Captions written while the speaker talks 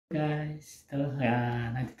Guys,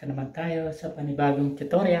 nandito naman tayo sa panibagong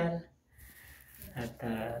tutorial at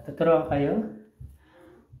tuturuan kayo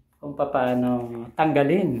kung paano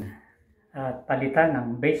tanggalin at palitan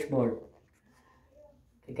ng baseboard.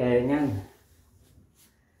 Kagaya niyan.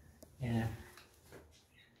 Yan.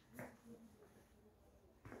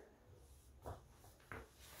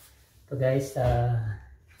 Ito guys,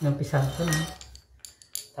 numpisahan ko na.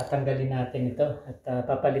 Tatanggalin natin ito at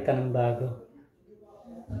papalitan ng bago.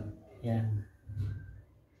 Yan.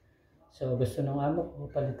 So gusto ng amo ko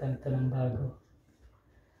palitan ito ng bago.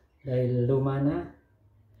 Dahil luma na.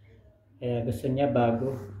 Kaya gusto niya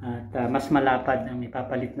bago. At mas malapad ang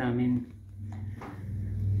ipapalit namin.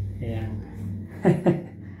 Ayan.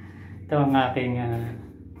 Ito ang aking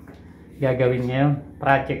gagawin ngayon.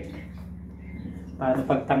 Project. Paano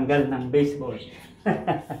pagtanggal ng baseboard.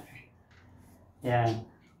 Yan.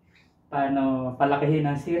 Paano palakihin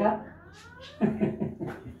ang sira.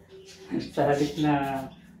 Sa halip na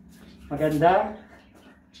maganda,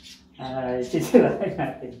 sisirain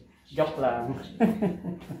natin. Joke lang.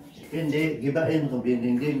 Hindi, gibain kung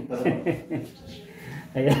bininding para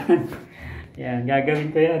Ayan. Ayan,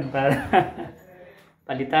 gagawin ko yan para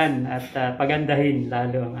palitan at pagandahin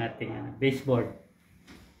lalo ang ating baseboard.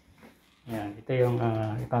 Ayan, ito yung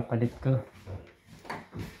ipapalit ko.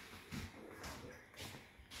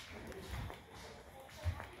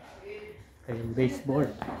 Ito yung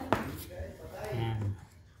baseboard. Ayan.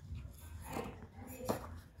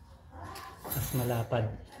 Mas malapad.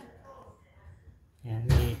 Ayan,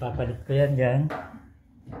 ipapalit ko yan dyan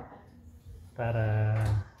para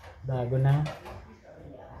bago na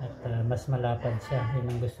at mas malapad siya. Yun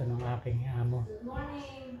ang gusto ng aking amo.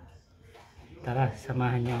 Tara,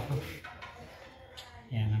 samahan niyo ako.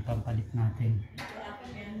 Ayan ang pampalit natin.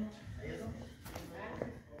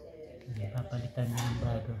 Papalitan niyo ng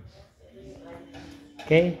bago.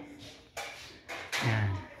 Okay. Yan.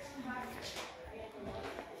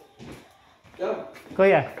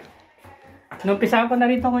 Kuya, numpisahan ko na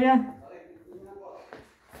rito, kuya.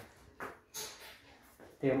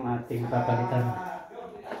 Ito yung ating papalitan.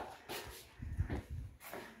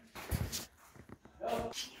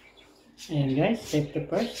 Ayan guys, safety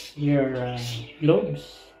first. Your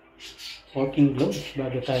gloves, working gloves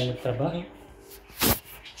bago tayo magtrabaho.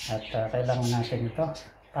 At kailangan natin ito,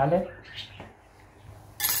 pallet.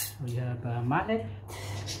 We have a mallet.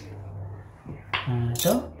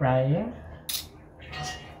 Ito, pry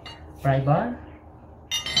bar,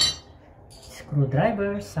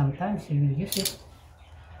 screwdriver, sometimes you will use it,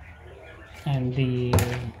 and the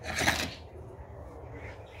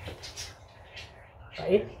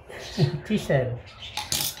chisel,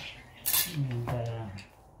 and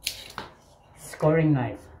scoring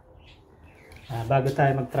knife. Bago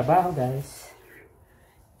tayo magtrabaho guys,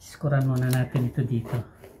 scorean muna natin ito dito.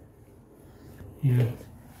 Yan.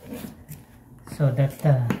 So that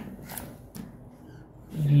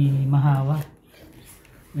hindi mahawa,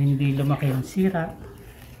 hindi lumaki yung sira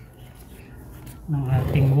ng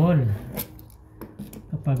ating wall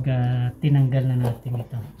kapag tinanggal na natin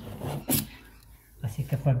ito. Kasi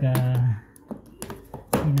kapag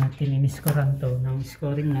hindi natin in-scorean to ng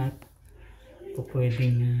scoring nut,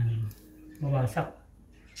 pwedeng mawasak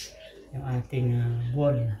yung ating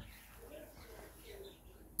wall.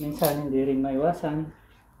 Minsan hindi rin maiwasan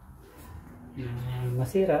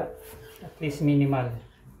masira, at least minimal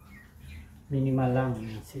lang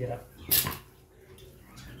sira.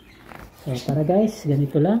 So para guys,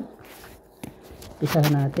 ganito lang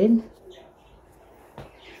isahan natin.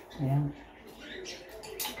 Ayan,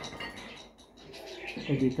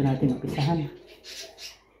 so dito natin upisahan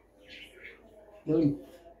yun.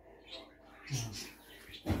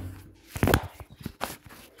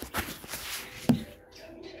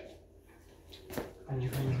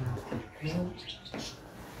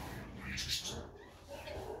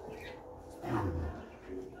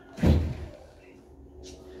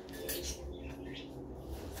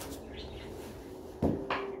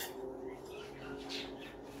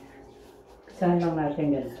 Saan lang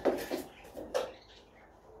natin yan?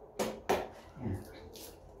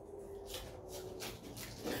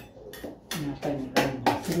 Natin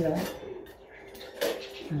sila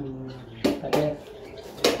pader.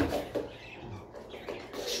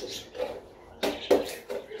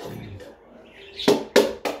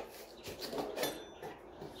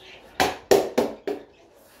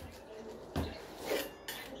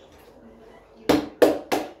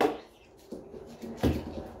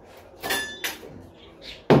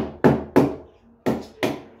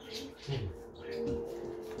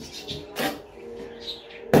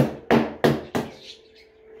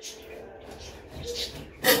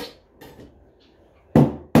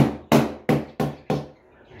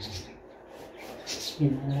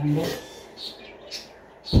 Yun na lang guys.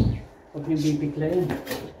 Huwag niyo bibigla yun.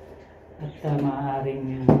 At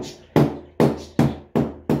maaaring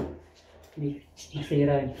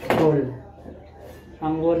masira yung wall.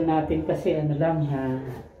 Ang wall natin kasi ano lang,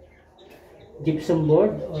 gypsum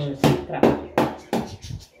board or sitra.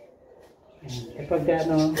 Kapag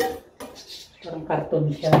ano, parang karton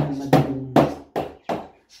siya na madaling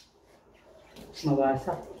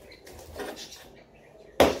mawasak.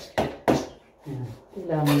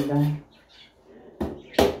 Kailangan lang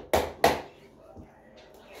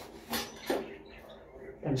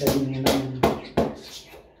tanggalin nyo lang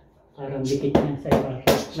parang dikit niya sa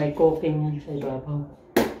ibabaw. May cooking yan sa ibabaw.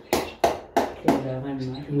 Kailangan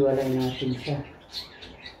maiwalay natin siya.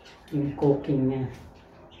 Yung cooking niya.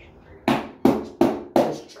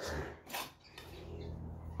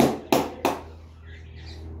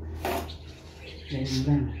 Ganyan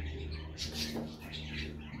lang.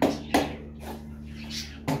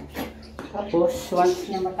 Tapos, once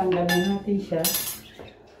na matanggalin natin siya,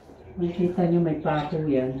 makikita nyo may pako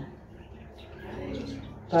yan.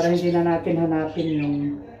 Para hindi na natin hanapin yung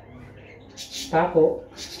pako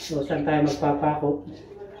o saan tayo magpapako.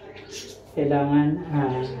 Kailangan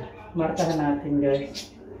markahan natin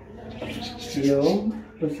guys yung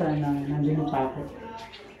kung saan nandun yung pako.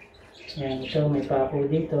 Yan, ito may pako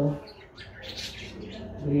dito.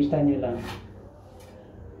 Guhitan nyo lang.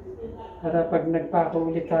 Para pag nagpako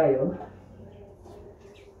ulit tayo,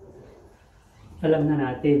 alam na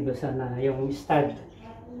natin kung saan na yung stud.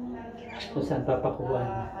 Kung saan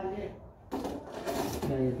papakuhan.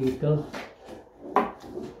 Kaya dito.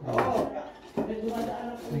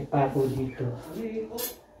 May pako dito.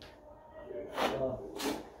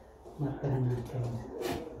 Markahan natin.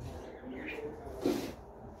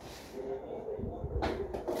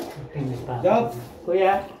 Okay, may pako. Job,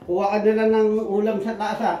 Kuya. kuha ka nila ng ulam sa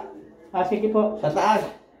taas ha. Sige po. Sa taas.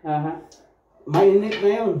 Aha. Mainit na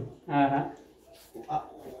yun. Aha.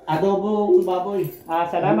 Adobo ng baboy.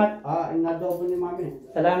 Salamat. Yung adobo ni mami.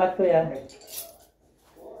 Salamat kuya.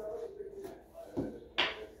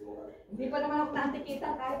 Hindi pa naman ako naantikita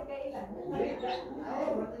kahit kailan.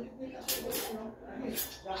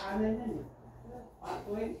 Daanan yan.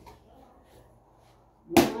 Patuin.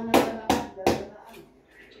 Mga naglalakad, dadaan.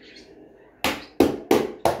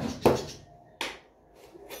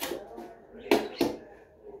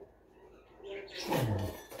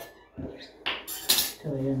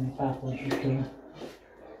 So yan, may pako dito.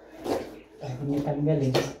 Pag niya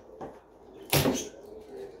tanggalin.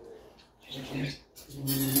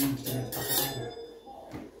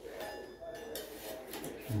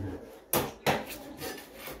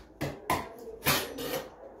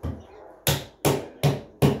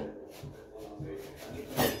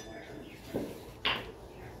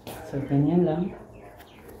 So ganyan lang.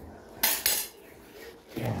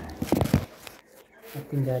 Yan.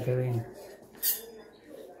 Ating gagawin.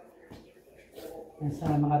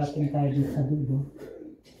 Nasa makarating tayo dito sa dulo.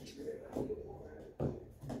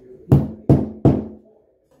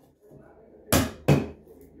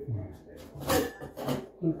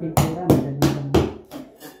 Yung pintura, madali lang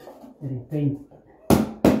i-repaint.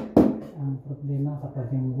 Ang problema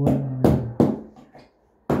kapag yung wall